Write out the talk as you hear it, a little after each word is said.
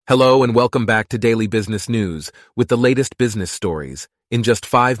Hello and welcome back to Daily Business News with the latest business stories in just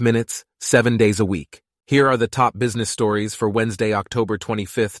 5 minutes, 7 days a week. Here are the top business stories for Wednesday, October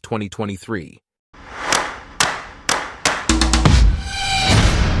 25th, 2023.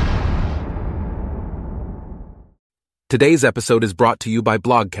 Today's episode is brought to you by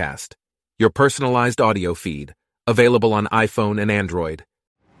Blogcast, your personalized audio feed, available on iPhone and Android.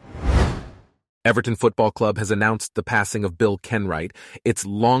 Everton Football Club has announced the passing of Bill Kenwright, its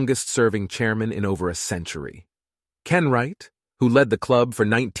longest-serving chairman in over a century. Kenwright, who led the club for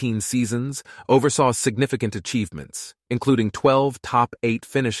 19 seasons, oversaw significant achievements, including 12 top 8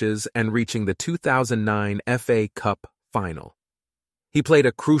 finishes and reaching the 2009 FA Cup final. He played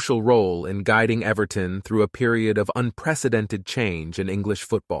a crucial role in guiding Everton through a period of unprecedented change in English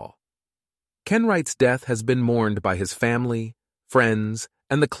football. Kenwright's death has been mourned by his family, friends,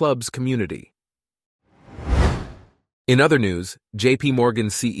 and the club's community. In other news, JPMorgan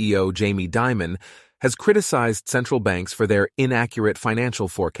CEO Dimon has criticized central banks for their inaccurate financial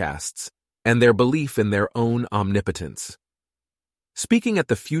forecasts and their belief in their own omnipotence. Speaking at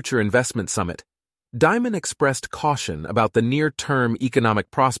the Future Investment Summit, Dimon expressed caution about the near-term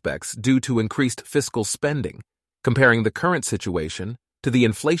economic prospects due to increased fiscal spending, comparing the current situation to the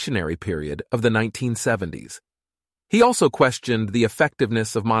inflationary period of the 1970s. He also questioned the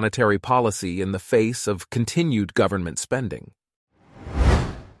effectiveness of monetary policy in the face of continued government spending.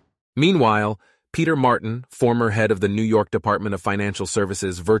 Meanwhile, Peter Marton, former head of the New York Department of Financial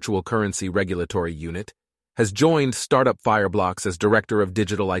Services Virtual Currency Regulatory Unit, has joined startup Fireblocks as Director of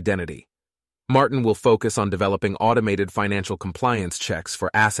Digital Identity. Marton will focus on developing automated financial compliance checks for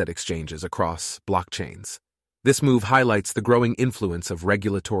asset exchanges across blockchains. This move highlights the growing influence of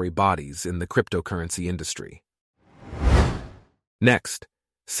regulatory bodies in the cryptocurrency industry. Next,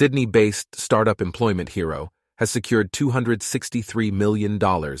 Sydney-based startup Employment Hero has secured $263 million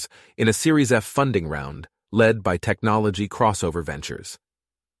in a Series F funding round led by Technology Crossover Ventures.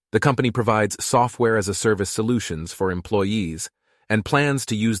 The company provides software-as-a-service solutions for employees and plans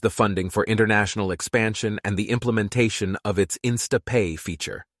to use the funding for international expansion and the implementation of its InstaPay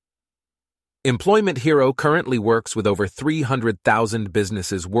feature. Employment Hero currently works with over 300,000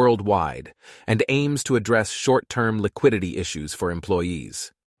 businesses worldwide and aims to address short-term liquidity issues for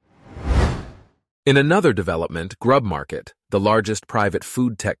employees. In another development, GrubMarket, the largest private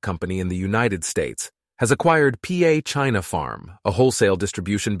food tech company in the United States, has acquired PA China Farm, a wholesale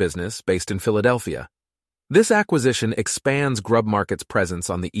distribution business based in Philadelphia. This acquisition expands GrubMarket's presence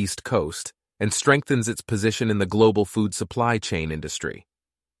on the East Coast and strengthens its position in the global food supply chain industry.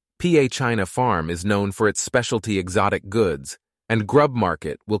 PA China Farm is known for its specialty exotic goods, and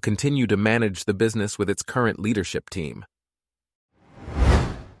GrubMarket will continue to manage the business with its current leadership team.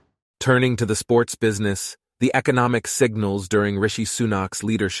 Turning to the sports business, the economic signals during Rishi Sunak's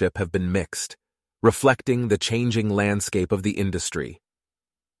leadership have been mixed, reflecting the changing landscape of the industry.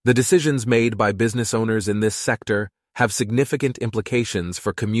 The decisions made by business owners in this sector have significant implications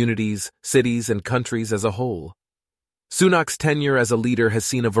for communities, cities, and countries as a whole. Sunak's tenure as a leader has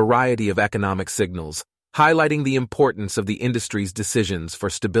seen a variety of economic signals, highlighting the importance of the industry's decisions for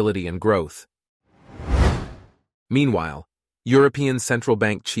stability and growth. Meanwhile, European Central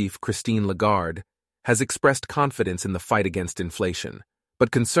Bank Chief Christine Lagarde has expressed confidence in the fight against inflation,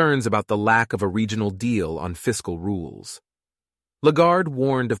 but concerns about the lack of a regional deal on fiscal rules. Lagarde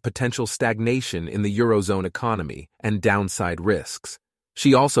warned of potential stagnation in the Eurozone economy and downside risks.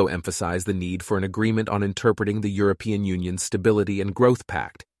 She also emphasized the need for an agreement on interpreting the European Union's Stability and Growth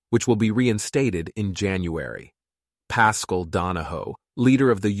Pact, which will be reinstated in January. Pascal Donohoe, leader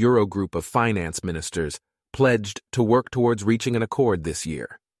of the Eurogroup of finance ministers, pledged to work towards reaching an accord this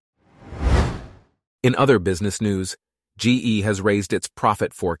year. In other business news, GE has raised its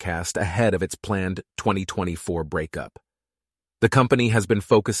profit forecast ahead of its planned 2024 breakup. The company has been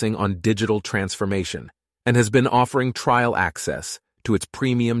focusing on digital transformation and has been offering trial access to its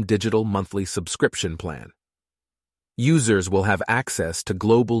premium digital monthly subscription plan. Users will have access to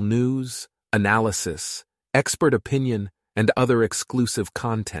global news, analysis, expert opinion, and other exclusive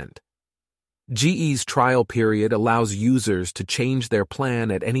content. GE's trial period allows users to change their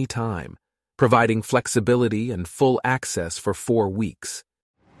plan at any time, providing flexibility and full access for 4 weeks.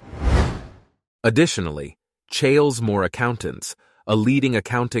 Additionally, Cheylesmore Accountants, a leading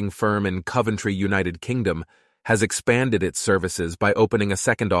accounting firm in Coventry, United Kingdom, has expanded its services by opening a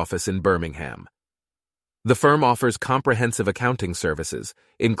second office in Birmingham. The firm offers comprehensive accounting services,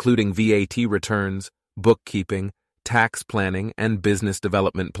 including VAT returns, bookkeeping, tax planning, and business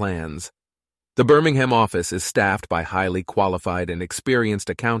development plans. The Birmingham office is staffed by highly qualified and experienced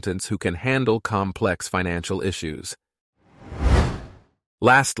accountants who can handle complex financial issues.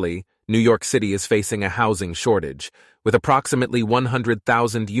 Lastly, New York City is facing a housing shortage, with approximately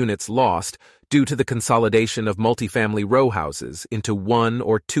 100,000 units lost due to the consolidation of multifamily row houses into one-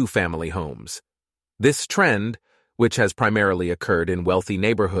 or two-family homes. This trend, which has primarily occurred in wealthy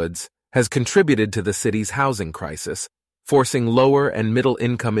neighborhoods, has contributed to the city's housing crisis, forcing lower and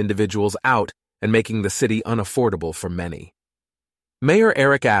middle-income individuals out and making the city unaffordable for many. Mayor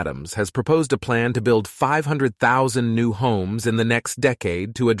Eric Adams has proposed a plan to build 500,000 new homes in the next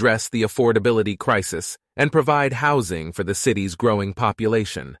decade to address the affordability crisis and provide housing for the city's growing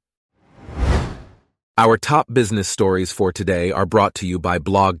population. Our top business stories for today are brought to you by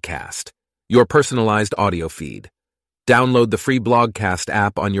Blogcast, your personalized audio feed. Download the free Blogcast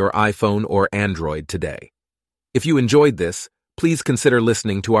app on your iPhone or Android today. If you enjoyed this, please consider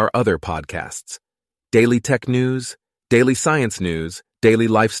listening to our other podcasts: Daily Tech News, Daily Science News, Daily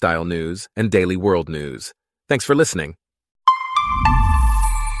Lifestyle News, and Daily World News. Thanks for listening.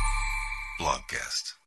 Blogcast.